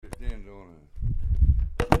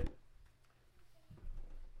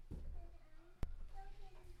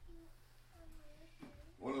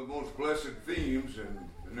themes in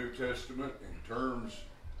the New Testament in terms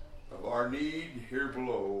of our need here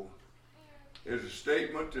below is a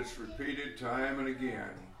statement that's repeated time and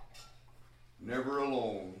again: never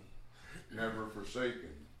alone, never forsaken.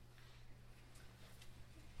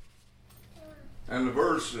 And the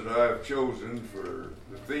verse that I've chosen for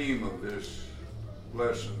the theme of this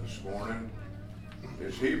lesson this morning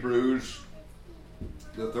is Hebrews,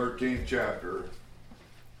 the 13th chapter,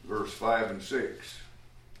 verse 5 and 6.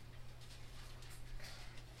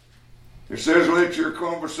 It says, "Let your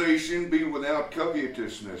conversation be without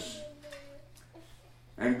covetousness,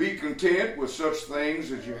 and be content with such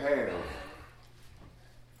things as you have."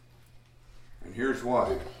 And here's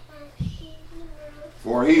why.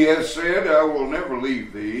 "For he has said, I will never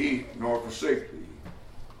leave thee, nor forsake thee.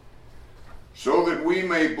 So that we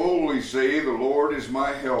may boldly say, the Lord is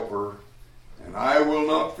my helper, and I will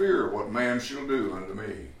not fear what man shall do unto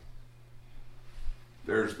me."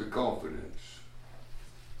 There's the confidence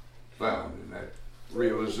found in that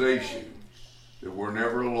realization that we're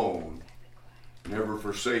never alone, never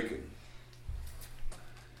forsaken.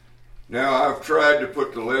 Now, I've tried to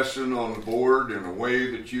put the lesson on the board in a way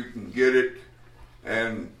that you can get it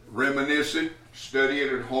and reminisce it, study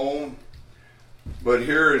it at home. But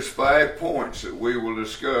here is 5 points that we will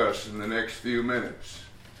discuss in the next few minutes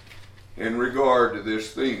in regard to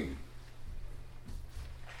this theme.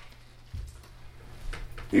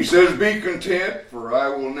 He says, "Be content, for I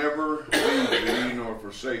will never leave thee nor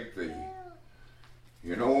forsake thee."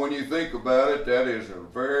 You know, when you think about it, that is a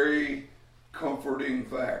very comforting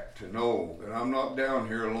fact to know that I'm not down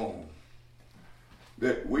here alone.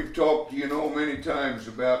 That we've talked, many times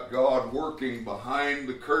about God working behind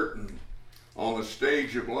the curtain on the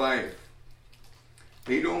stage of life.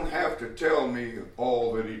 He don't have to tell me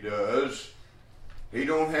all that he does. He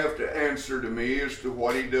don't have to answer to me as to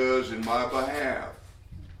what he does in my behalf.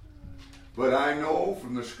 But I know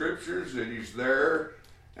from the scriptures that he's there,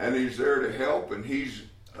 and he's there to help, and he's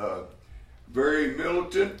very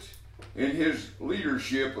militant in his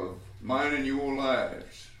leadership of mine and your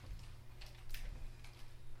lives.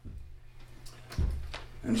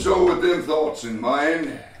 And so with them thoughts in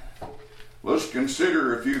mind, let's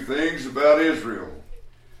consider a few things about Israel.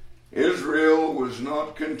 Israel was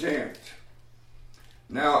not content.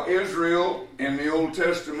 Now, Israel in the Old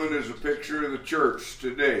Testament is a picture of the church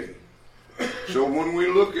today. So when we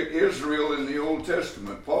look at Israel in the Old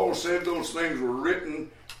Testament, Paul said those things were written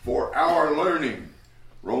for our learning.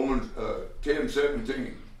 Romans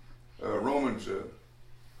 10:17.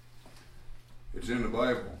 It's in the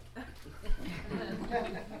Bible.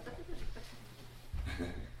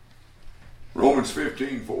 Romans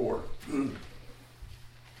 15:4.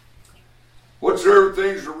 "Whatsoever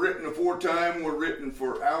things were written aforetime were written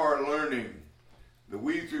for our learning, that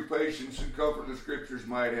we through patience and comfort of the Scriptures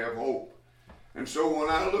might have hope." And so when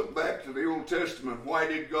I look back to the Old Testament, why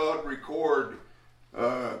did God record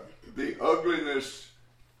the ugliness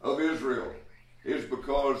of Israel? Is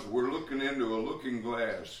because we're looking into a looking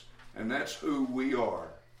glass, and that's who we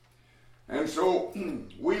are. And so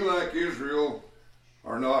we, like Israel,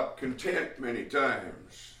 are not content many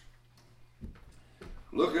times.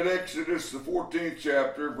 Look at Exodus, the 14th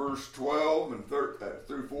chapter, verse 12 and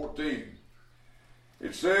through 14.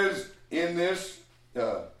 It says in this,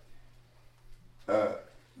 the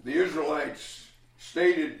Israelites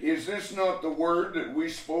stated, "Is this not the word that we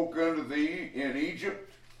spoke unto thee in Egypt,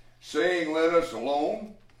 saying, Let us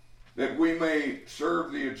alone, that we may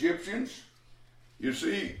serve the Egyptians?" You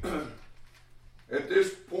see, at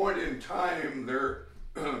this point in time, they're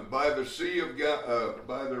by the Sea of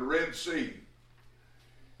by the Red Sea,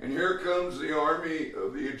 and here comes the army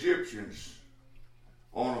of the Egyptians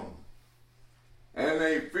on them, and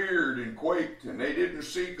they feared and quaked, and they didn't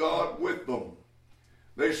see God with them.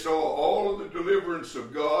 They saw all of the deliverance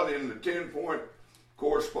of God in the 10-point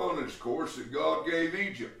correspondence course that God gave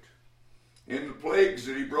Egypt, in the plagues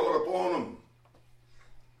that he brought upon them.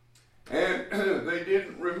 And they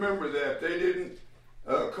didn't remember that. They didn't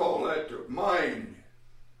call that to mind.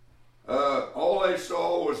 All they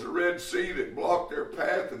saw was the Red Sea that blocked their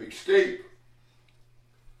path of escape.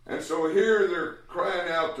 And so here they're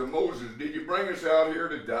crying out to Moses, "Did you bring us out here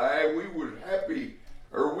to die? We were happy,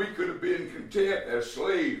 or we could have been content as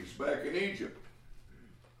slaves back in Egypt.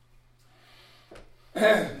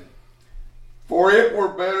 For it were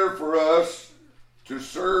better for us to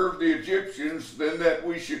serve the Egyptians than that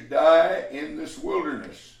we should die in this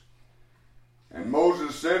wilderness." And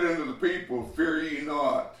Moses said unto the people, "Fear ye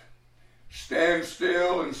not. Stand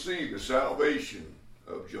still and see the salvation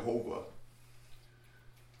of Jehovah."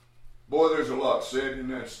 Boy, there's a lot said in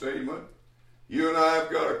that statement. You and I have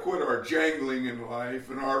got to quit our jangling in life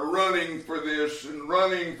and our running for this and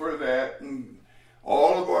running for that and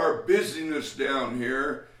all of our busyness down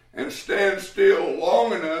here, and stand still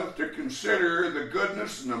long enough to consider the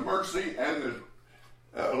goodness and the mercy and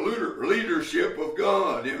the leadership of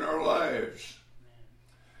God in our lives.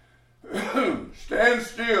 Stand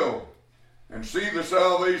still and see the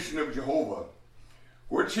salvation of Jehovah,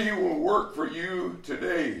 which he will work for you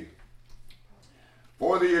today.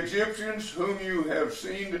 For the Egyptians whom you have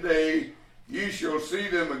seen today, ye shall see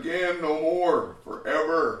them again no more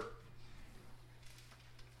forever.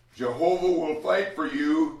 Jehovah will fight for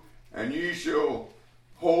you, and ye shall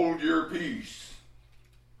hold your peace.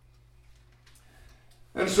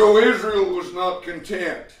 And so Israel was not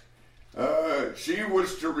content. She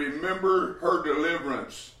was to remember her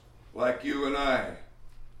deliverance, like you and I.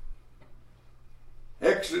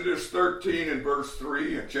 Exodus 13 and verse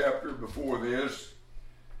 3, a chapter before this,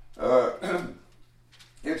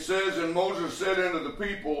 it says, And Moses said unto the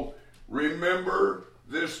people, Remember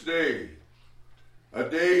this day, a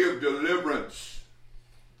day of deliverance.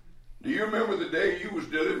 Do you remember the day you was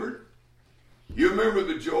delivered? You remember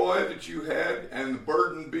the joy that you had and the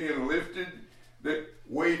burden being lifted that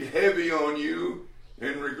weighed heavy on you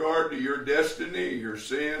in regard to your destiny, your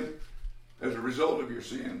sin, as a result of your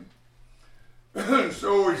sin? And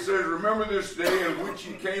so he says, Remember this day in which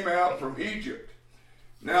you came out from Egypt.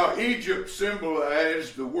 Now Egypt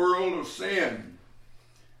symbolized the world of sin.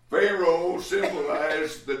 Pharaoh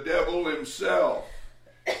symbolized the devil himself.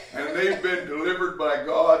 And they've been delivered by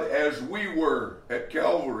God as we were at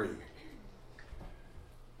Calvary.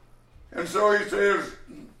 And so he says,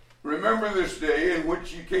 Remember this day in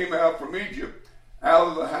which you came out from Egypt, out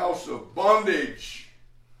of the house of bondage.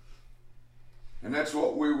 And that's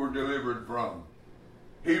what we were delivered from.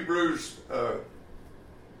 Hebrews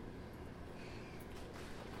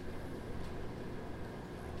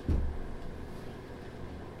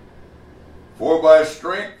For by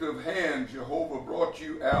strength of hand Jehovah brought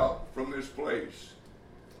you out from this place.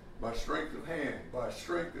 By strength of hand, by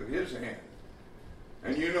strength of his hand.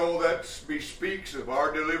 And you know that bespeaks of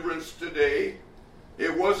our deliverance today.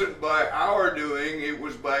 It wasn't by our doing, it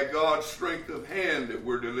was by God's strength of hand that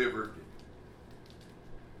we're delivered.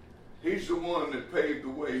 He's the one that paved the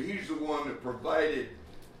way. He's the one that provided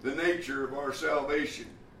the nature of our salvation.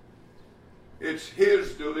 It's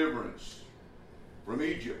his deliverance from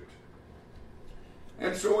Egypt.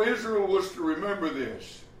 And so Israel was to remember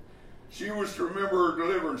this. She was to remember her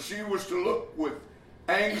deliverance. She was to look with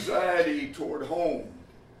anxiety toward home.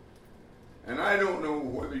 And I don't know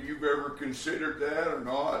whether you've ever considered that or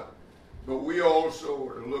not, but we also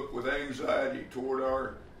are to look with anxiety toward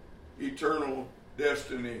our eternal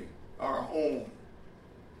destiny, our home.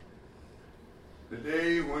 The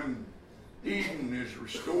day when Eden is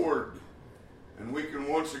restored and we can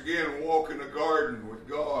once again walk in the garden with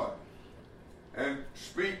God and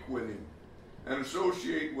speak with him and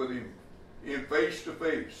associate with him in face to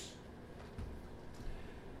face.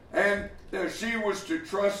 And she was to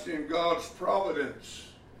trust in God's providence,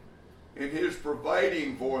 in his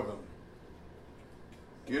providing for them.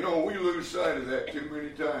 You know, we lose sight of that too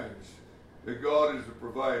many times, that God is the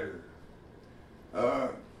provider.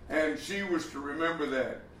 And she was to remember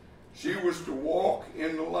that. She was to walk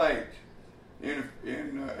in the light.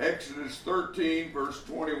 In Exodus 13, verse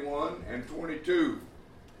 21 and 22.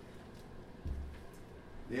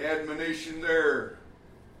 The admonition there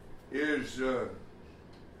is and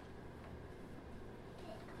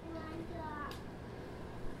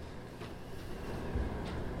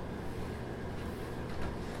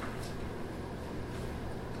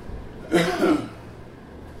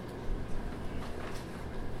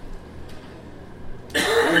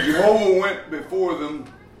Jehovah went before them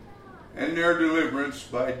and their deliverance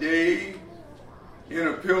by day in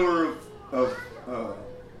a pillar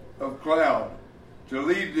of cloud to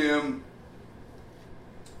lead them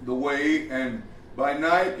the way, and by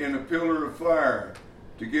night in a pillar of fire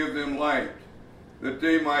to give them light, that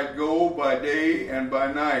they might go by day and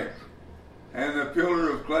by night. And the pillar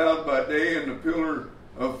of cloud by day and the pillar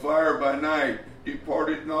of fire by night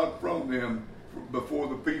departed not from them before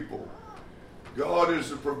the people. God is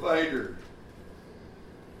the provider.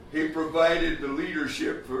 He provided the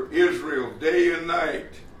leadership for Israel day and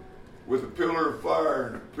night with a pillar of fire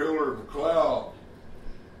and a pillar of cloud.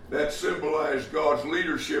 That symbolized God's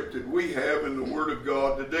leadership that we have in the Word of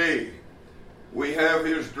God today. We have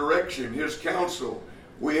his direction, his counsel.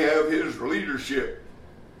 We have his leadership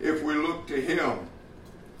if we look to him.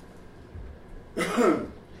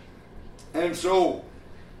 And so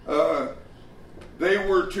they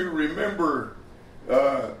were to remember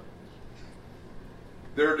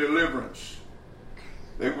their deliverance.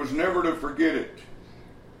 They was never to forget it.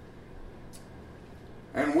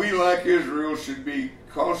 And we, like Israel, should be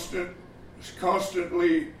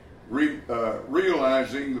constantly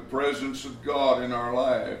realizing the presence of God in our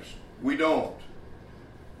lives. We don't.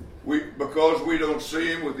 Because we don't see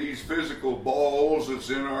Him with these physical balls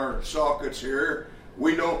that's in our sockets here,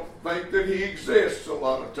 we don't think that He exists a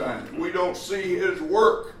lot of times. We don't see His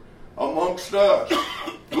work amongst us.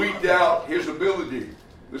 We doubt His ability,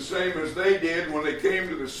 the same as they did when they came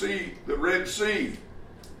to the sea, the Red Sea.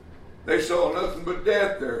 They saw nothing but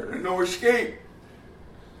death there and no escape.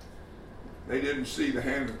 They didn't see the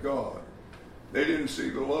hand of God. They didn't see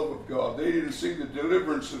the love of God. They didn't see the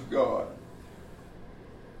deliverance of God.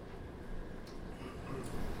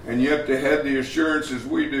 And yet they had the assurance, as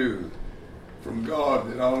we do, from God,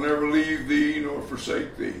 that I'll never leave thee nor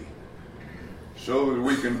forsake thee. So that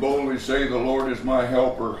we can boldly say, the Lord is my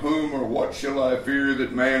helper. Whom or what shall I fear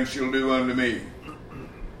that man shall do unto me?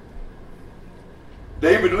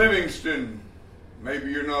 David Livingstone, maybe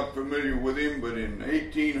you're not familiar with him, but in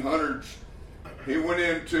 1800s, he went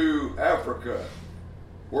into Africa,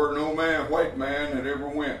 where no white man had ever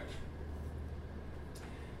went.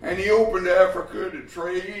 And he opened Africa to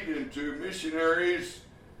trade and to missionaries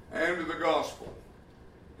and to the gospel.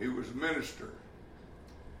 He was a minister.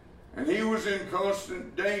 And he was in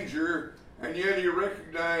constant danger, and yet he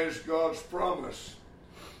recognized God's promise,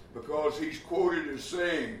 because he's quoted as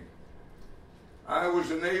saying, I was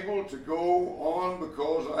enabled to go on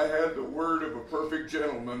because I had the word of a perfect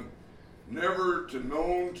gentleman, never to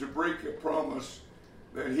known to break a promise,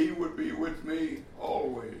 that he would be with me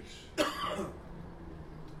always.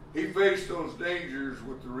 He faced those dangers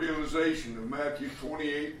with the realization of Matthew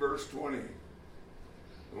 28, verse 20.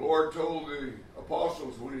 The Lord told the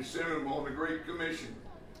apostles when He sent them on the Great Commission,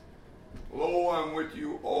 Lo, I'm with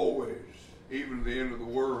you always, even to the end of the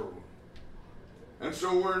world. And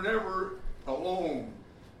so we're never alone.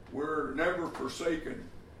 We're never forsaken.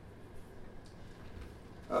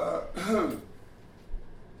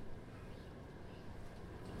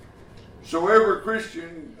 So every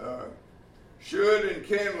Christian should and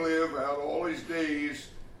can live out all his days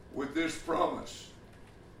with this promise.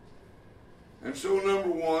 And so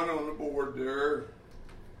number one on the board there,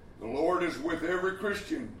 the Lord is with every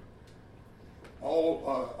Christian,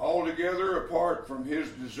 altogether apart from his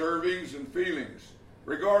deservings and feelings,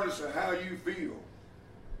 regardless of how you feel,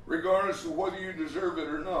 regardless of whether you deserve it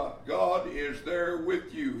or not. God is there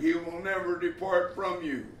with you. He will never depart from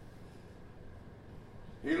you.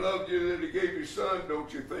 He loved you that He gave His Son.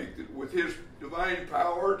 Don't you think that with His divine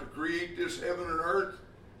power to create this heaven and earth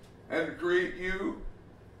and to create you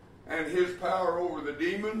and His power over the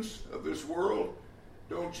demons of this world,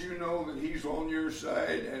 don't you know that He's on your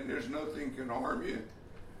side and there's nothing can harm you?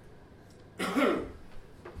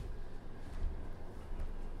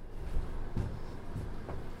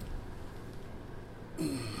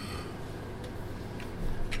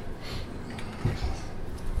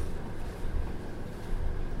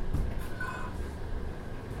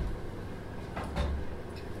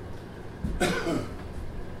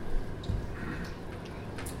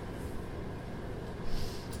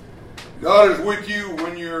 God is with you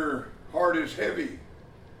when your heart is heavy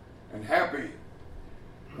and happy,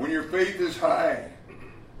 when your faith is high,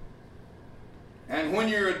 and when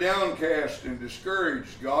you're downcast and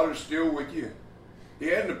discouraged. God is still with you. He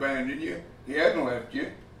hadn't abandoned you. He hadn't left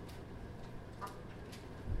you.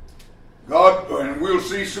 God, and we'll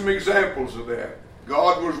see some examples of that.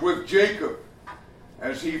 God was with Jacob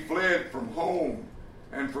as he fled from home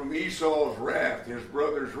and from Esau's wrath, his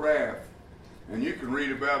brother's wrath. And you can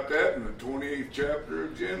read about that in the 28th chapter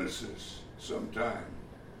of Genesis sometime.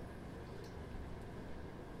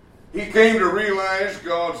 He came to realize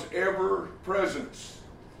God's ever-presence,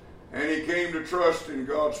 and he came to trust in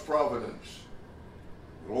God's providence.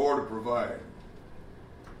 The Lord will provide.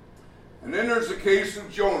 And then there's the case of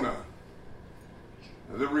Jonah,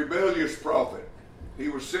 the rebellious prophet. He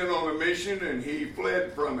was sent on a mission and he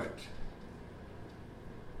fled from it.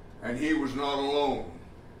 And he was not alone,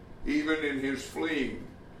 even in his fleeing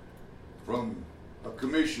from a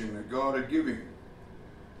commission that God had given him.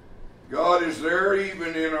 God is there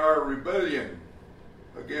even in our rebellion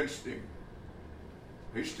against him.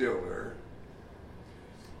 He's still there.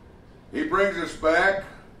 He brings us back.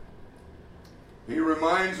 He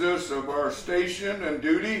reminds us of our station and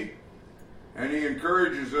duty, and he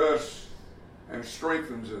encourages us and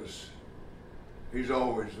strengthens us. He's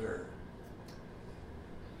always there.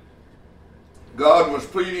 God was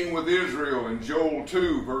pleading with Israel in Joel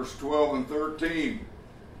 2, verse 12 and 13.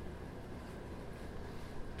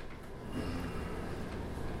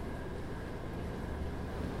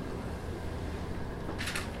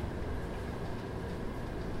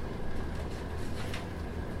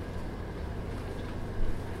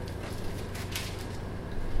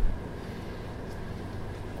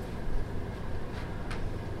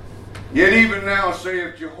 Yet even now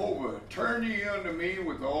saith Jehovah, turn ye unto me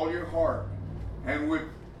with all your heart, and with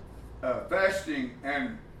fasting,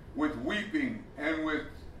 and with weeping, and with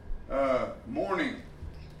mourning,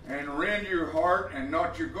 and rend your heart and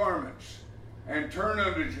not your garments, and turn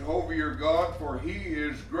unto Jehovah your God, for he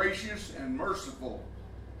is gracious and merciful.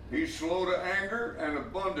 He's slow to anger and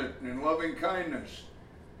abundant in loving kindness,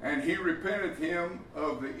 and he repenteth him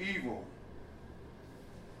of the evil.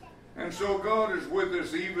 And so God is with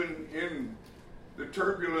us even in the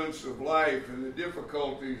turbulence of life and the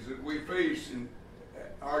difficulties that we face in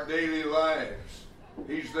our daily lives.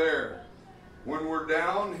 He's there. When we're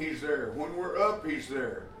down, he's there. When we're up, he's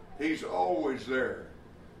there. He's always there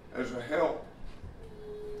as a help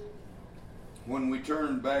when we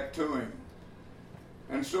turn back to him.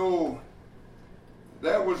 And so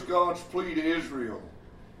that was God's plea to Israel.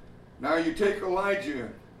 Now you take Elijah.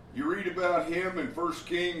 You read about him in 1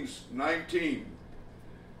 Kings 19.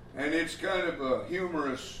 And it's kind of a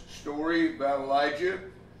humorous story about Elijah,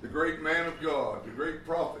 the great man of God, the great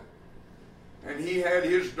prophet. And he had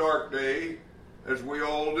his dark day, as we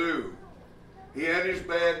all do. He had his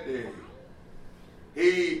bad day.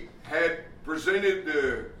 He had presented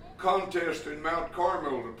the contest in Mount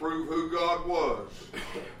Carmel to prove who God was.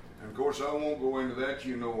 And of course, I won't go into that.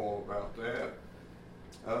 You know all about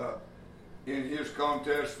that. In his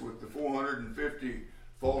contest with the 450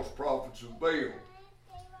 false prophets of Baal.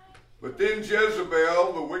 But then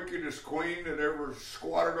Jezebel, the wickedest queen that ever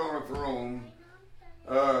squatted on a throne,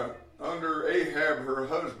 under Ahab, her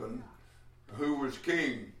husband, who was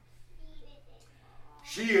king,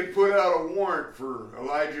 she had put out a warrant for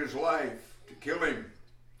Elijah's life to kill him.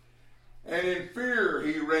 And in fear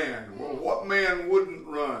he ran. Well, what man wouldn't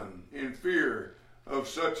run in fear of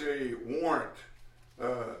such a warrant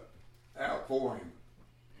out for him?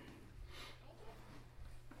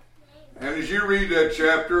 And as you read that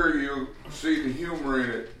chapter, you'll see the humor in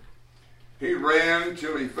it. He ran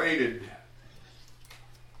till he fainted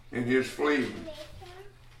in his fleeing.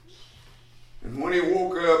 And when he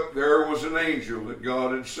woke up, there was an angel that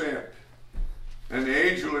God had sent. And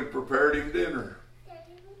the angel had prepared him dinner.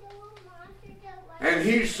 And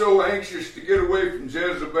he's so anxious to get away from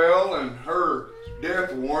Jezebel and her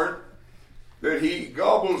death warrant that he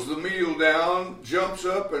gobbles the meal down, jumps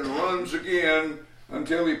up, and runs again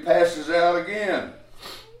until he passes out again.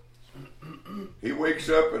 He wakes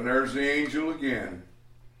up and there's the angel again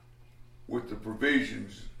with the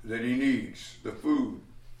provisions that he needs, the food.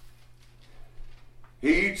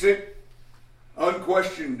 He eats it,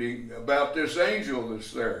 unquestioning about this angel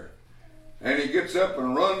that's there. And he gets up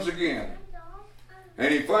and runs again.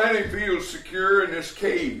 And he finally feels secure in this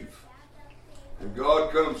cave. And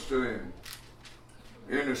God comes to him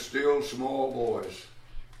in a still, small voice.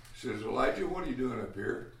 He says, Elijah, what are you doing up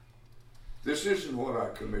here? This isn't what I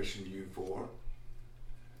commissioned you for.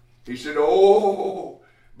 He said, oh,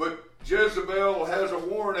 but Jezebel has a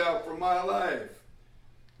warrant out for my life.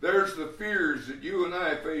 There's the fears that you and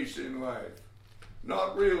I face in life,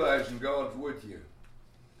 not realizing God's with you.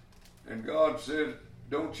 And God said,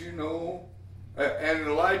 don't you know? And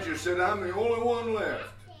Elijah said, I'm the only one left,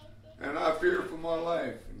 and I fear for my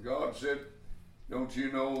life. And God said, don't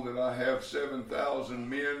you know that I have 7,000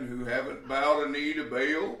 men who haven't bowed a knee to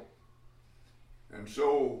Baal? And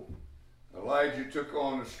so Elijah took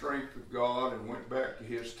on the strength of God and went back to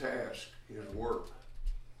his task, his work,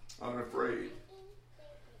 unafraid.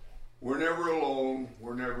 We're never alone.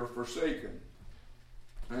 We're never forsaken.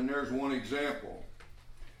 And there's one example.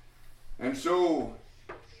 And so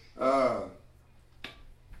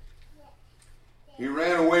he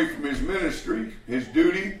ran away from his ministry, his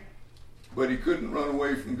duty, but he couldn't run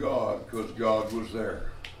away from God because God was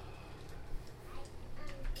there.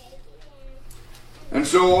 And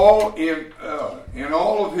so in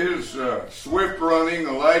all of his swift running,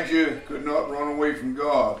 Elijah could not run away from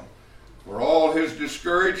God. For all his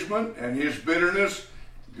discouragement and his bitterness,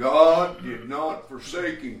 God did not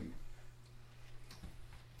forsake him.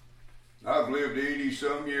 I've lived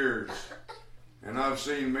 80-some years, and I've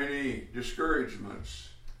seen many discouragements.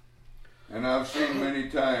 And I've seen many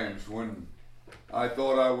times when I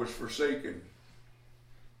thought I was forsaken.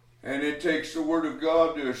 And it takes the Word of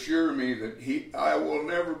God to assure me that I will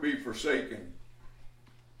never be forsaken.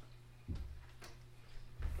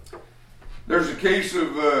 There's a case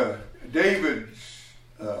of David's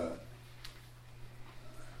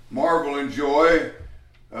marvel and joy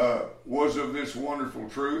was of this wonderful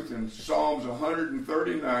truth in Psalms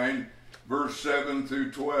 139, verse 7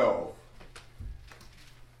 through 12.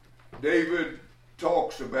 David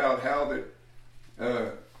talks about how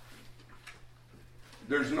that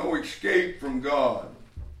there's no escape from God.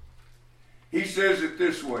 He says it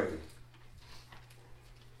this way,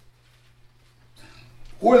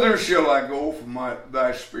 Whither shall I go from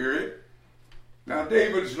thy spirit? Now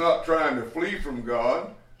David's not trying to flee from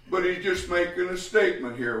God, but he's just making a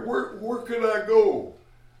statement here. Where could I go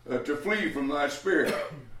to flee from thy spirit?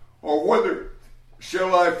 Or whither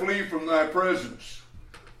shall I flee from thy presence?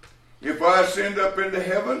 If I ascend up into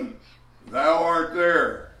heaven, thou art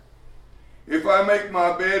there. If I make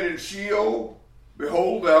my bed in Sheol,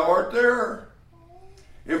 behold, thou art there.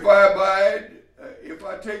 If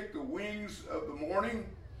I take the wings of the morning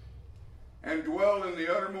and dwell in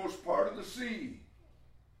the uttermost part of the sea,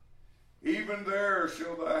 even there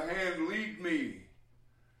shall thy hand lead me,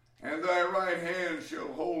 and thy right hand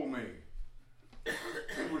shall hold me.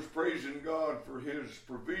 He was praising God for his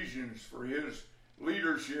provisions, for his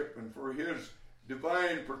leadership, and for his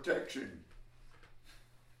divine protection.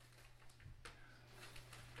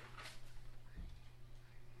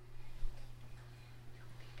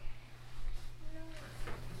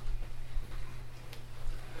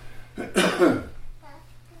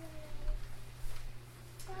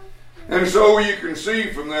 And so you can see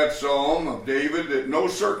from that psalm of David that no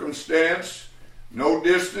circumstance, no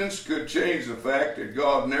distance could change the fact that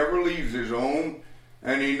God never leaves his own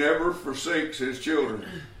and he never forsakes his children.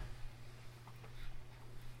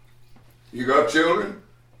 You got children?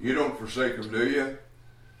 You don't forsake them, do you?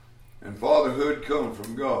 And fatherhood comes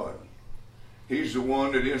from God. He's the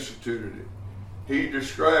one that instituted it. He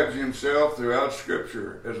describes himself throughout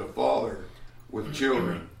Scripture as a father with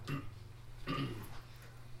children.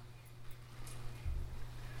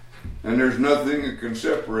 And there's nothing that can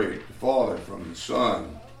separate the Father from the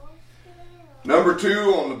Son. Number 2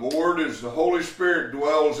 on the board is the Holy Spirit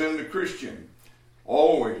dwells in the Christian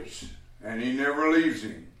always, and he never leaves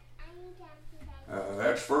him.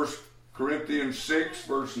 That's 1 Corinthians 6,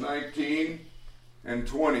 verse 19 and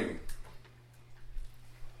 20.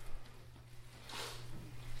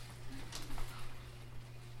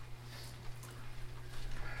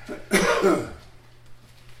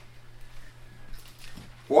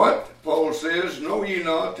 What? Paul says, know ye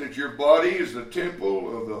not that your body is the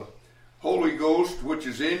temple of the Holy Ghost which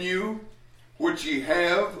is in you, which ye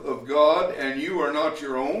have of God, and you are not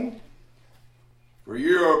your own? For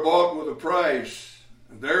ye are bought with a price,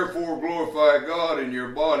 and therefore glorify God in your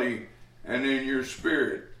body and in your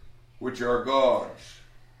spirit, which are God's.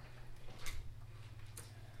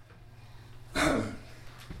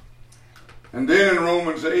 And then in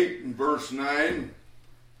Romans 8 and verse 9,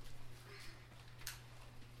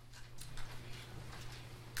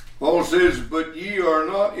 Paul says, but ye are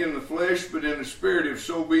not in the flesh, but in the Spirit, if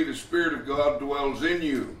so be the Spirit of God dwells in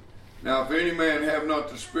you. Now if any man have not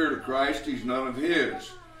the Spirit of Christ, he's none of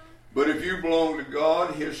his. But if you belong to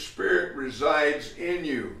God, his Spirit resides in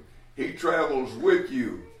you. He travels with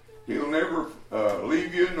you. He'll never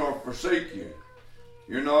leave you nor forsake you.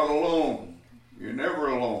 You're not alone. You're never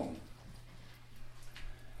alone.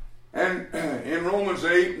 And in Romans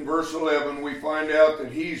 8 and verse 11, we find out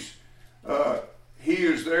that he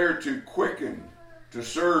is there to quicken, to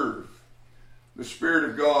serve. The Spirit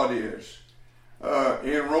of God is.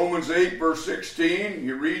 In Romans 8 verse 16,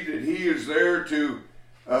 you read that he is there to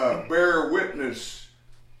bear witness.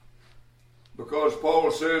 Because Paul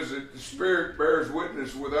says that the Spirit bears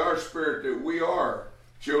witness with our spirit that we are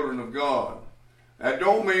children of God. That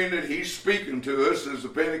don't mean that he's speaking to us as the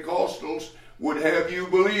Pentecostals would have you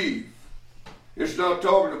believe. It's not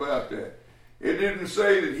talking about that. It didn't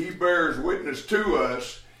say that he bears witness to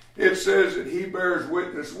us. It says that he bears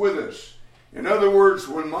witness with us. In other words,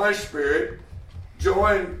 when my spirit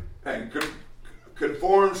joins and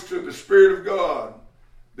conforms to the Spirit of God,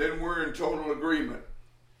 then we're in total agreement.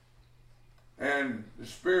 And the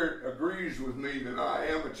Spirit agrees with me that I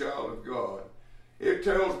am a child of God. It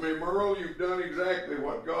tells me, Merle, you've done exactly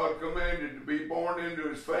what God commanded, to be born into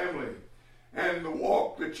his family. And the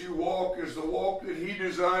walk that you walk is the walk that he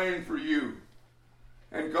designed for you.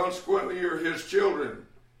 And consequently, you're his children.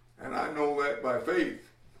 And I know that by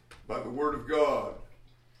faith, by the Word of God,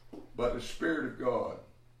 by the Spirit of God.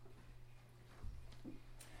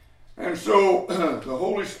 And so, the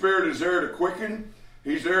Holy Spirit is there to quicken.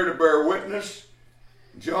 He's there to bear witness.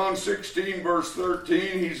 John 16, verse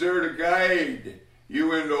 13, he's there to guide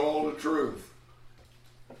you into all the truth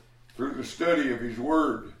through the study of his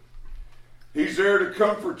Word. He's there to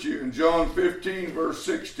comfort you in John 15, verse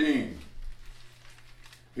 16.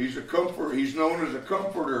 He's a comforter. He's known as a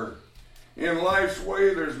comforter. In life's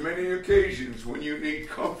way, there's many occasions when you need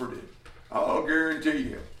comforted. I'll guarantee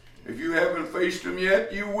you. If you haven't faced them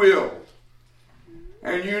yet, you will.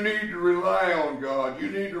 And you need to rely on God. You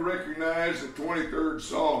need to recognize the 23rd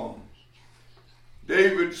Psalm.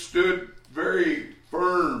 David stood very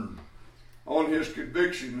firm on his conviction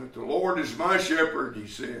conviction that the Lord is my shepherd, he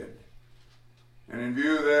said. And in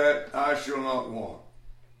view of that, I shall not want.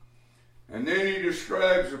 And then he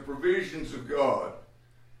describes the provisions of God.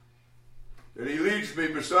 That he leads me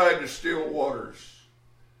beside the still waters.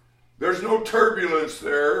 There's no turbulence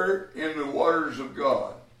there in the waters of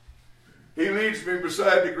God. He leads me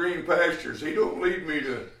beside the green pastures. He don't lead me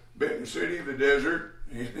to Benton City, the desert.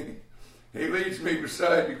 He leads me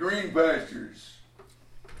beside the green pastures.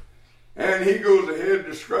 And he goes ahead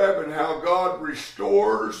describing how God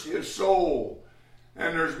restores his soul.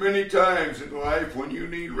 And there's many times in life when you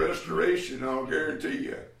need restoration, I'll guarantee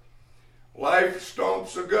you. Life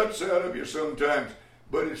stomps the guts out of you sometimes,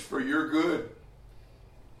 but it's for your good.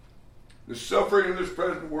 The suffering of this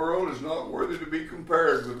present world is not worthy to be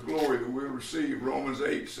compared with the glory that we'll receive, Romans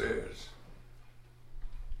 8 says.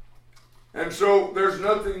 And so there's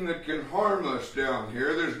nothing that can harm us down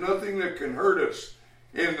here. There's nothing that can hurt us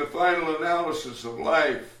in the final analysis of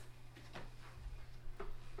life.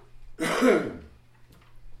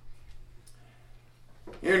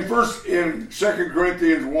 In 2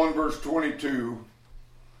 Corinthians 1 verse 22,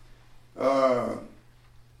 and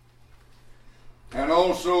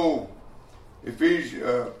also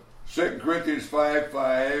 2 Corinthians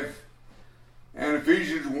 5:5, and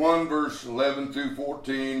Ephesians 1 verse 11 through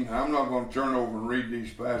 14. I'm not going to turn over and read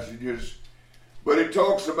these passages, but it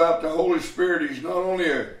talks about the Holy Spirit. He's not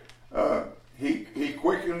only he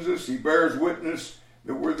quickens us, he bears witness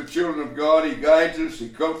that we're the children of God. He guides us, he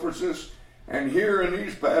comforts us. And here in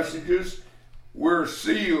these passages, we're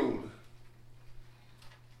sealed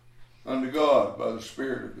unto God by the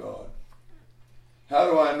Spirit of God.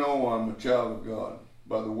 How do I know I'm a child of God?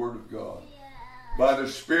 By the Word of God. By the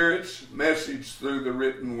Spirit's message through the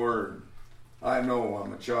written Word. I know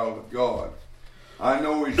I'm a child of God. I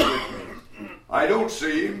know He's with me. I don't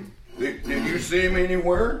see Him. Did you see Him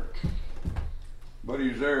anywhere? But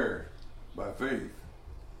He's there by faith.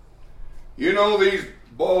 You know, these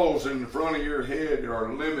balls in the front of your head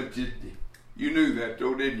are limited. You knew that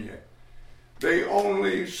though, didn't you? They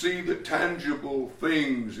only see the tangible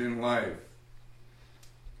things in life.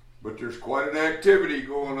 But there's quite an activity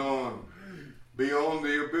going on beyond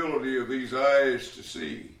the ability of these eyes to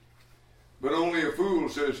see. But only a fool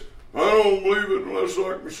says, I don't believe it unless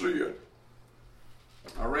I can see it.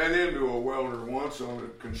 I ran into a welder once on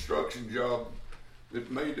a construction job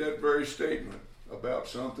that made that very statement about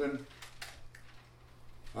something.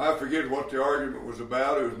 I forget what the argument was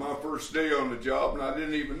about. It was my first day on the job, and I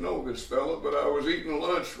didn't even know this fella, but I was eating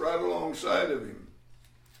lunch right alongside of him.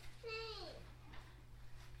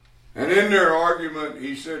 And in their argument,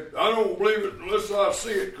 he said, I don't believe it unless I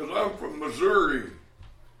see it because I'm from Missouri.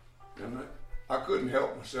 And I couldn't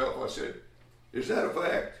help myself. I said, is that a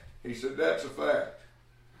fact? He said, that's a fact.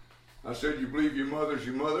 I said, you believe your mother's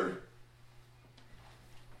your mother?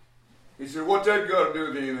 He said, what's that got to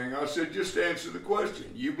do with anything? I said, just answer the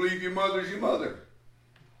question. You believe your mother's your mother?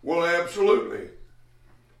 Well, absolutely.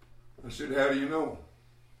 I said, how do you know?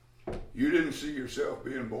 You didn't see yourself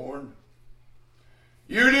being born.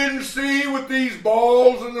 You didn't see with these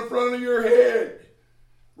balls in the front of your head.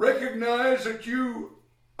 Recognize that you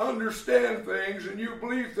understand things and you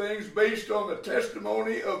believe things based on the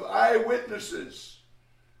testimony of eyewitnesses.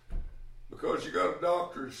 Because you got a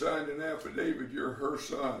doctor who signed an affidavit, you're her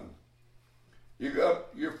son. You got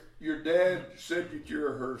your dad said that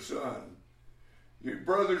you're her son. Your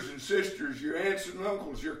brothers and sisters, your aunts and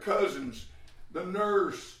uncles, your cousins, the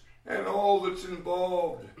nurse, and all that's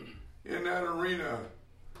involved in that arena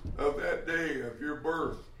of that day of your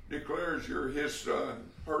birth declares you're his son,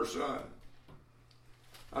 her son.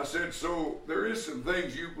 I said, so there is some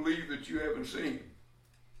things you believe that you haven't seen.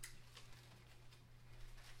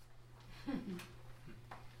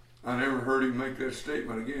 I never heard him make that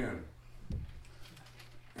statement again.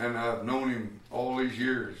 And I've known him all these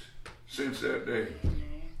years since that day.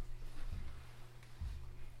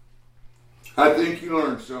 I think he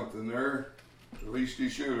learned something there. At least he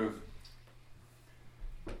should have.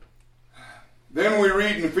 Then we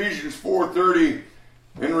read in Ephesians 4:30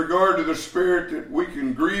 in regard to the Spirit that we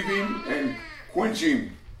can grieve Him and quench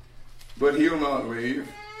Him. But He'll not leave.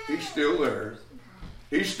 He's still there.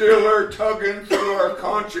 He's still there tugging through our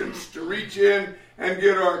conscience to reach in and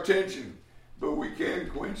get our attention. But we can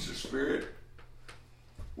quench the Spirit.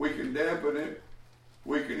 We can dampen it.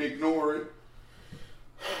 We can ignore it.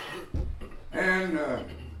 And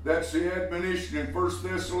that's the admonition in 1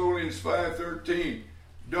 Thessalonians 5:13.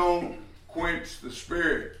 Don't quench the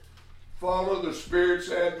Spirit. Follow the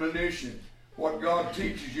Spirit's admonition. What God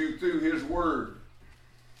teaches you through His Word.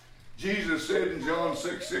 Jesus said in John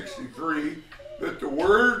 6:63 that the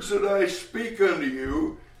words that I speak unto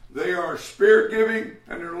you, They are spirit-giving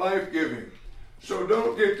and they're life-giving. So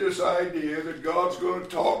don't get this idea that God's going to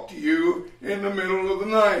talk to you in the middle of the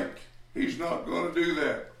night. He's not going to do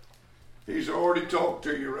that. He's already talked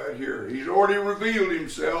to you right here. He's already revealed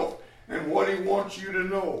himself and what he wants you to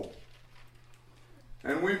know.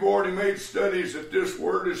 And we've already made studies that this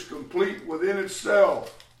word is complete within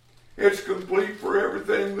itself. It's complete for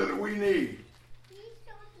everything that we need.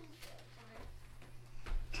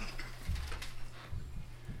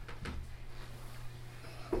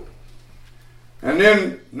 And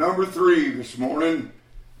then, number 3 this morning,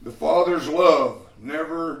 the Father's love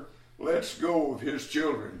never lets go of his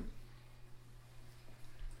children.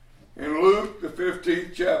 In Luke, the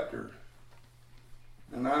 15th chapter,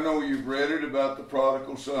 and I know you've read it about the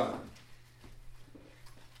prodigal son.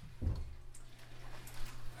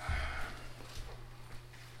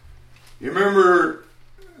 You remember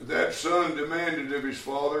that son demanded of his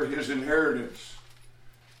father his inheritance.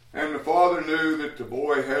 And the father knew that the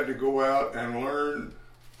boy had to go out and learn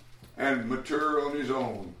and mature on his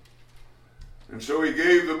own. And so he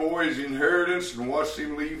gave the boy his inheritance and watched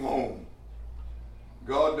him leave home.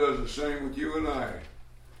 God does the same with you and I.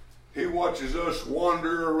 He watches us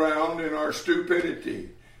wander around in our stupidity,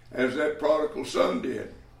 as that prodigal son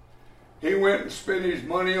did. He went and spent his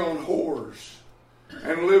money on whores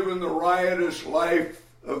and living the riotous life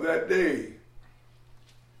of that day.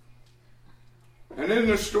 And then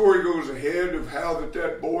the story goes ahead of how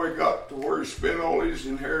that boy got to where he spent all his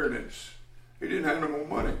inheritance. He didn't have no more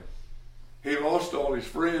money. He lost all his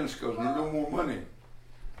friends because there was no more money.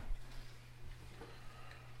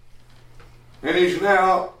 And he's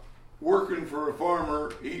now working for a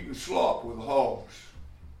farmer eating slop with hogs.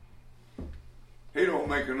 He don't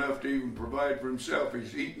make enough to even provide for himself.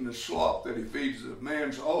 He's eating the slop that he feeds the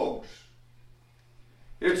man's hogs.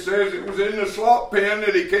 It says it was in the slop pen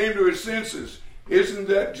that he came to his senses. Isn't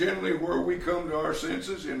that generally where we come to our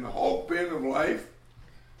senses, in the hog pen of life?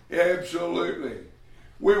 Absolutely.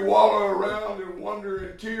 We wallow around and wonder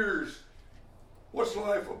in tears, what's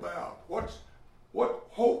life about? What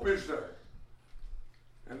hope is there?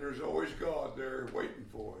 And there's always God there waiting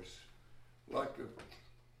for us, like the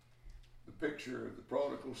picture of the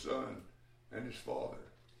prodigal son and his father.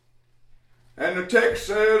 And the text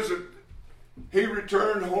says that he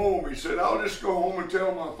returned home. He said, I'll just go home and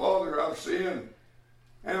tell my father I've sinned.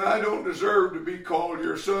 And I don't deserve to be called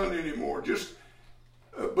your son anymore.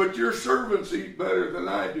 But your servants eat better than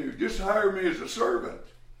I do. Just hire me as a servant.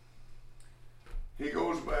 He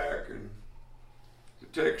goes back, and the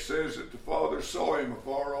text says that the father saw him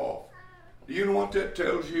afar off. Do you know what that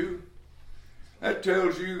tells you? That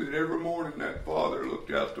tells you that every morning that father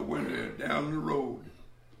looked out the window down the road,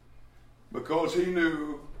 because he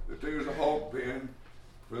knew that there was a hog pen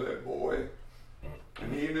for that boy,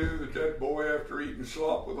 and he knew that boy, after eating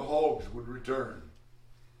slop with the hogs, would return.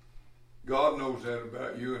 God knows that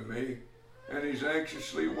about you and me, and he's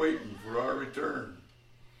anxiously waiting for our return.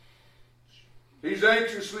 He's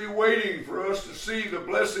anxiously waiting for us to see the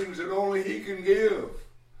blessings that only he can give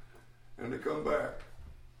and to come back.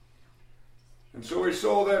 And so he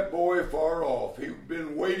saw that boy far off. He'd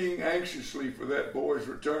been waiting anxiously for that boy's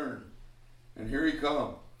return. And here he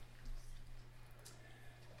come.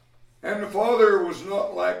 And the father was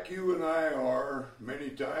not like you and I are many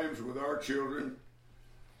times with our children,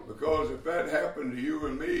 because if that happened to you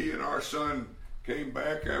and me and our son came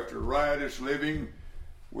back after riotous living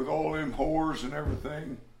with all them whores and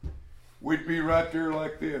everything, we'd be right there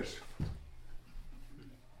like this.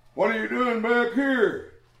 What are you doing back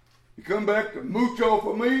here? You come back to mooch off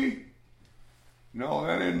of me? No,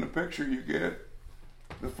 that isn't the picture you get.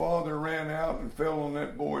 The father ran out and fell on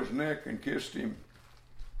that boy's neck and kissed him.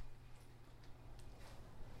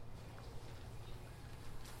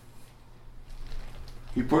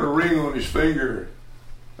 He put a ring on his finger,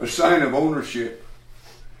 a sign of ownership.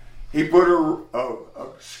 He put a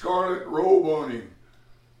scarlet robe on him,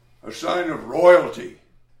 a sign of royalty.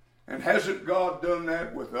 And hasn't God done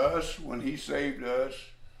that with us when he saved us?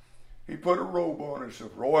 He put a robe on us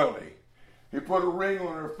of royalty. He put a ring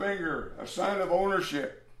on our finger, a sign of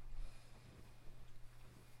ownership.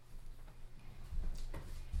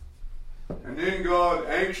 And then God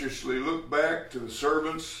anxiously looked back to the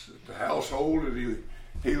servants at the household that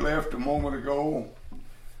he left a moment ago,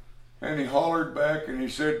 and he hollered back and he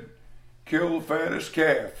said, kill the fattest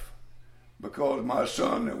calf, because my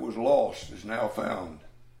son that was lost is now found.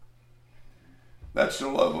 That's the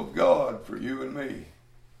love of God for you and me.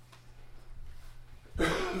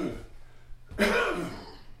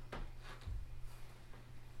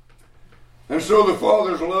 And so the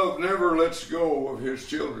Father's love never lets go of his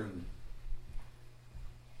children.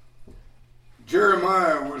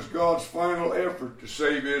 Jeremiah was God's final effort to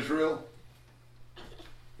save Israel.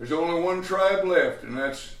 There's only one tribe left, and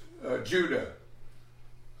that's Judah.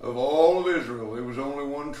 Of all of Israel, there was only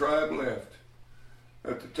one tribe left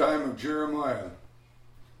at the time of Jeremiah.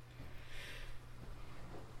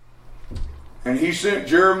 And he sent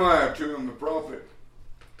Jeremiah to him, the prophet.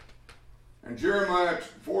 And Jeremiah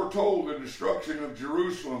foretold the destruction of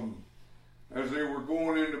Jerusalem as they were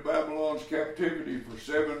going into Babylon's captivity for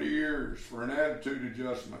 70 years for an attitude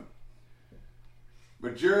adjustment.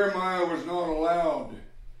 But Jeremiah was not allowed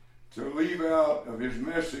to leave out of his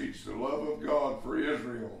message the love of God for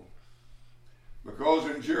Israel.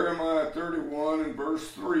 Because in Jeremiah 31 and verse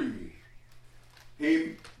 3,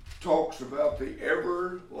 he talks about the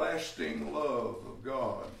everlasting love of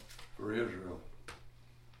God for Israel.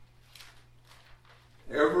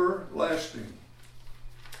 Everlasting.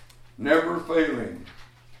 Never failing.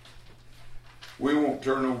 We won't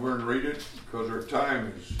turn over and read it because our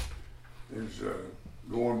time is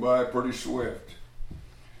going by pretty swift.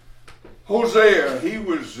 Hosea, he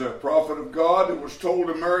was a prophet of God that was told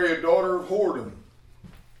to marry a daughter of whoredom.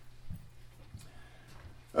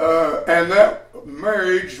 And that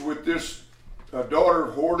marriage with this daughter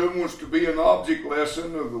of whoredom was to be an object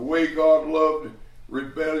lesson of the way God loved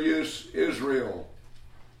rebellious Israel.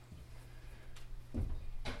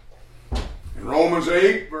 In Romans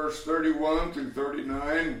 8, verse 31 through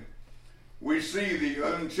 39, we see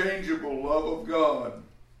the unchangeable love of God.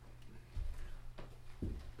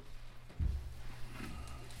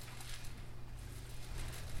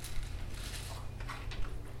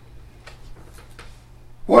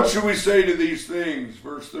 What should we say to these things?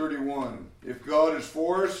 Verse 31. If God is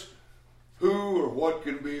for us, who or what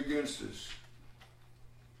can be against us?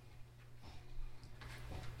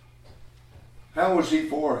 How is he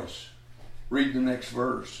for us? Read the next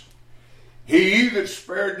verse. He that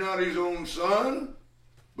spared not his own son,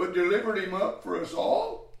 but delivered him up for us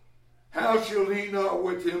all, how shall he not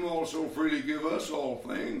with him also freely give us all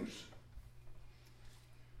things?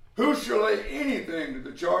 Who shall lay anything to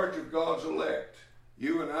the charge of God's elect?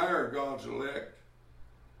 You and I are God's elect,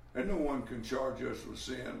 and no one can charge us with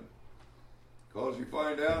sin. Because you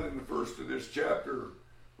find out in the first of this chapter,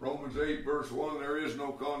 Romans 8, verse 1, there is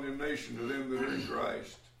no condemnation to them that are in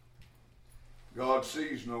Christ. God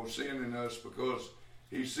sees no sin in us because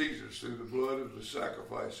he sees us through the blood of the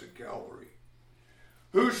sacrifice at Calvary.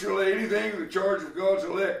 Who shall lay anything to the charge of God's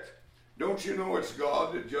elect? Don't you know it's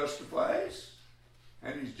God that justifies?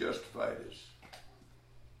 And he's justified us.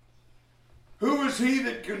 Who is he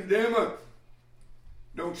that condemneth?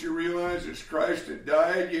 Don't you realize it's Christ that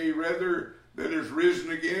died, yea, rather that is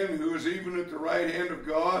risen again, who is even at the right hand of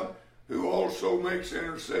God, who also makes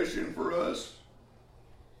intercession for us?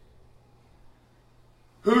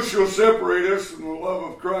 Who shall separate us from the love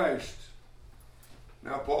of Christ?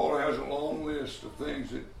 Now, Paul has a long list of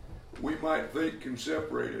things that we might think can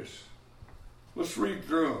separate us. Let's read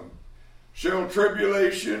through them. Shall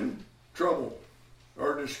tribulation, trouble,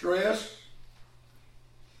 or distress,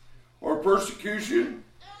 or persecution,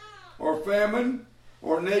 or famine,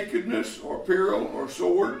 or nakedness, or peril, or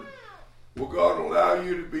sword? Will God allow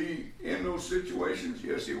you to be in those situations?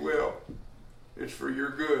 Yes, he will. It's for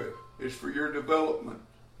your good. It's for your development.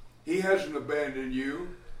 He hasn't abandoned you.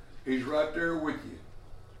 He's right there with you.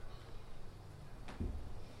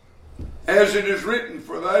 As it is written,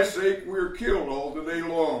 for thy sake we are killed all the day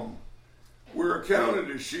long. We're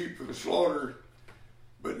accounted as sheep for the slaughter.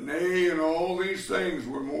 But nay, in all these things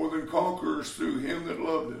we're more than conquerors through him that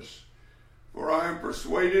loved us. For I am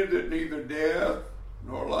persuaded that neither death,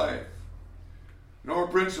 nor life, nor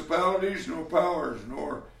principalities, nor powers,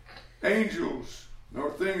 nor angels,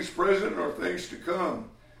 nor things present, nor things to come,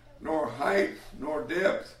 nor height, nor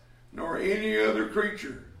depth, nor any other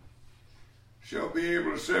creature shall be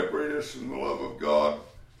able to separate us from the love of God,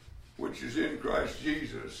 which is in Christ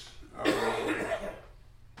Jesus our Lord.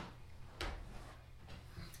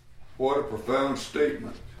 What a profound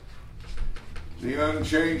statement. The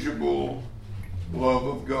unchangeable love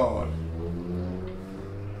of God.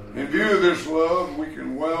 In view of this love, we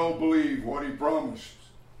can well believe what he promised,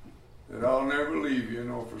 that I'll never leave you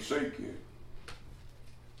nor forsake you.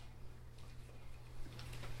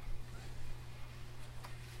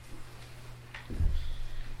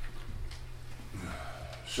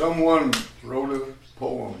 Someone wrote a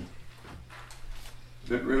poem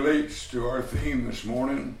that relates to our theme this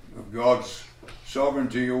morning of God's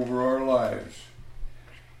sovereignty over our lives.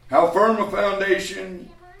 How firm a foundation,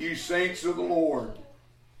 ye saints of the Lord,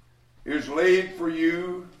 is laid for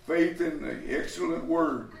you, faith in the excellent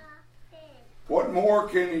word. What more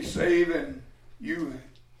can he say than you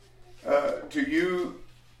to you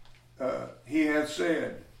he hath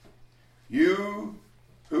said, you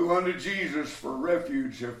who unto Jesus for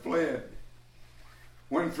refuge have fled,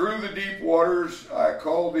 when through the deep waters I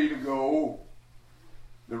call thee to go,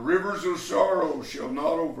 the rivers of sorrow shall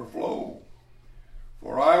not overflow.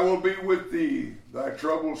 For I will be with thee, thy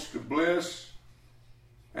troubles to bliss,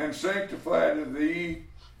 and sanctify to thee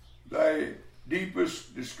thy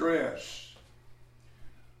deepest distress.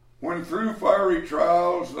 When through fiery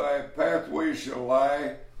trials thy pathway shall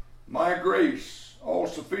lie, my grace, all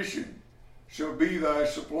sufficient, shall be thy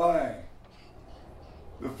supply.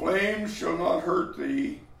 The flames shall not hurt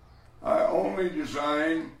thee, I only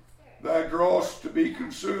design thy dross to be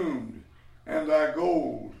consumed, and thy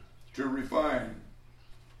gold to refine.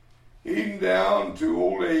 Even down to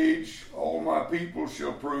old age, all my people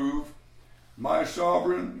shall prove my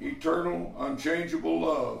sovereign, eternal, unchangeable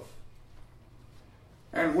love.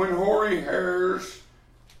 And when hoary hairs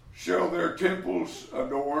shall their temples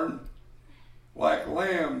adorn, like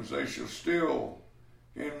lambs they shall still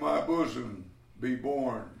in my bosom be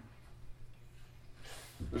born.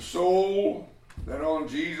 The soul that on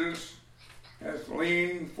Jesus hath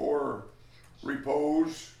leaned for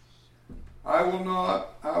repose, I will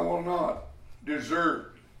not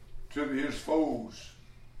desert to his foes.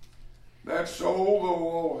 That soul, though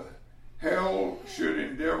all hell should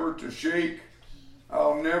endeavor to shake,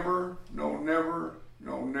 I'll never, no never,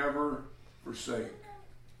 no never forsake.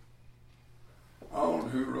 I don't know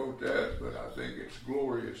who wrote that, but I think it's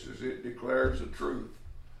glorious as it declares the truth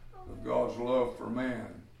of God's love for man.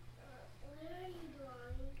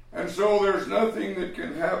 And so there's nothing that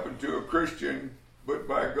can happen to a Christian but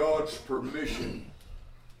by God's permission.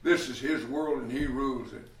 This is his world and he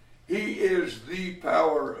rules it. He is the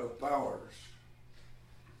power of powers.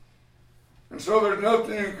 And so there's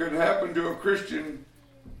nothing that can happen to a Christian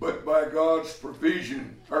but by God's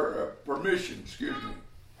permission.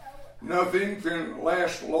 Nothing can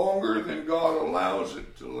last longer than God allows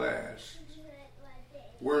it to last.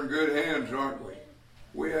 We're in good hands, aren't we?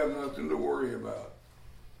 We have nothing to worry about.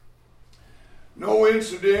 No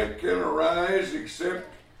incident can arise except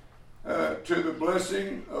to the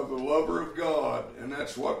blessing of the lover of God. And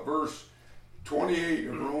that's what verse 28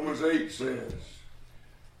 of Romans 8 says.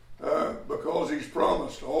 Because he's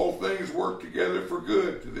promised all things work together for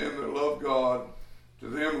good to them that love God, to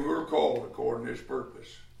them who are called according to his purpose.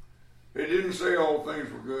 It didn't say all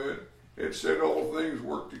things were good. It said all things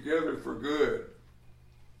work together for good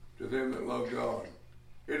to them that love God.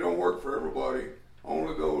 It don't work for everybody,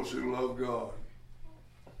 only those who love God.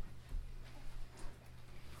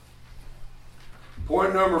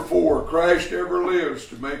 Point number 4, Christ ever lives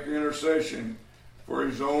to make intercession for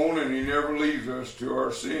his own, and he never leaves us to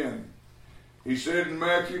our sin. He said in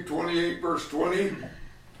Matthew 28, verse 20,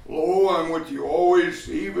 Lo, I'm with you always,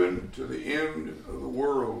 even to the end of the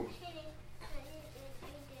world.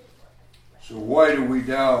 So why do we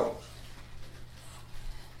doubt?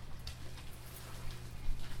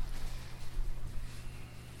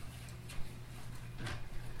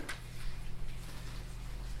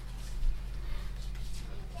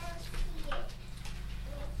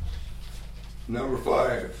 Number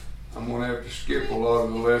 5. I'm going to have to skip a lot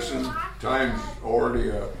of the lesson. Time's already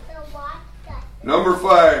up. Number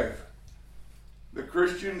 5. The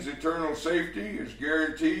Christian's eternal safety is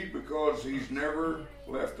guaranteed because he's never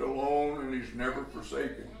left alone and he's never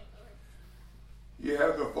forsaken. You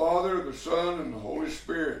have the Father, the Son, and the Holy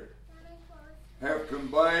Spirit have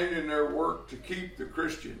combined in their work to keep the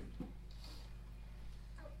Christian.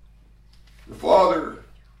 The Father,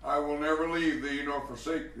 I will never leave thee nor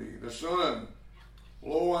forsake thee. The Son,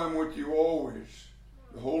 lo, I'm with you always.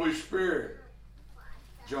 The Holy Spirit,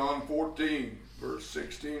 John 14, verse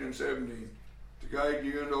 16 and 17, to guide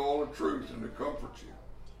you into all the truth and to comfort you.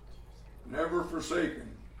 Never forsaken.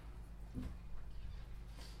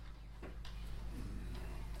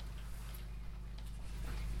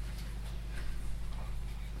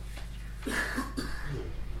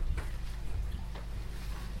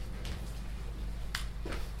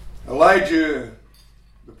 Elijah,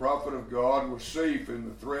 the prophet of God, was safe in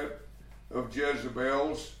the threat of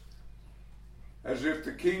Jezebel's, as if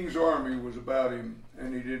the king's army was about him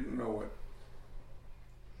and he didn't know it.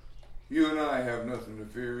 You and I have nothing to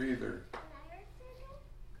fear either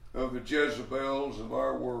of the Jezebels of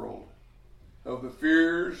our world, of the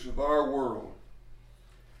fears of our world.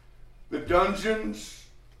 The dungeons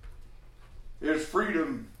is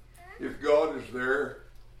freedom if God is there.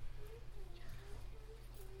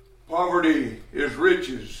 Poverty is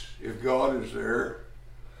riches if God is there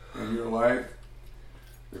in your life.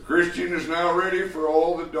 The Christian is now ready for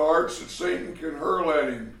all the darts that Satan can hurl at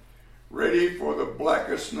him, ready for the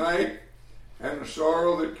blackest night and the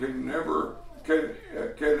sorrow that can never,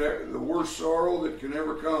 the worst sorrow that can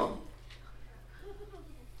ever come.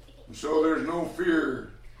 And so there's no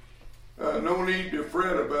fear, no need to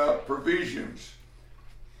fret about provisions.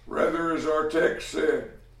 Rather, as our text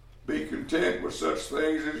said, be content with such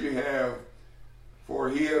things as you have, for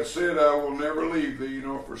he hath said, I will never leave thee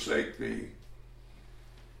nor forsake thee.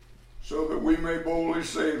 So that we may boldly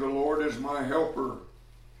say, the Lord is my helper.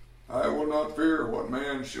 I will not fear what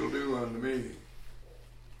man shall do unto me.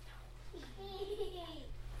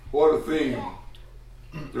 What a theme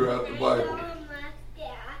throughout the Bible.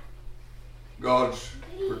 God's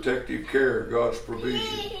protective care, God's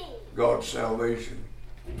provision, God's salvation,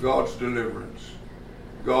 God's deliverance,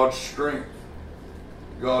 God's strength,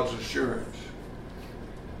 God's assurance.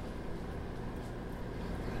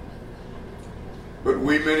 But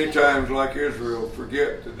we many times, like Israel,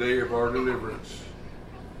 forget the day of our deliverance,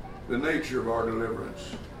 the nature of our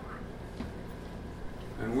deliverance.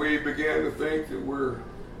 And we begin to think that we're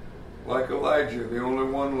like Elijah, the only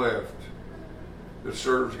one left that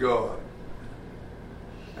serves God.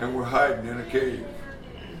 And we're hiding in a cave.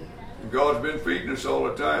 And God's been feeding us all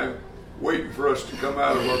the time, waiting for us to come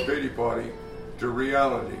out of our pity party to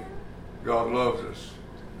reality. God loves us.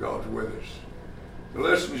 God's with us. The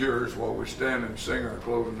lesson's yours while we stand and sing our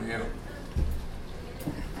closing hymn.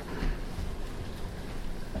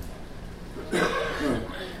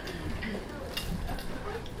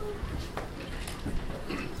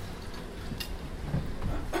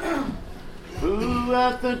 Who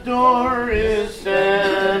at the door is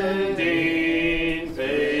standing,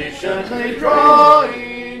 patiently drawing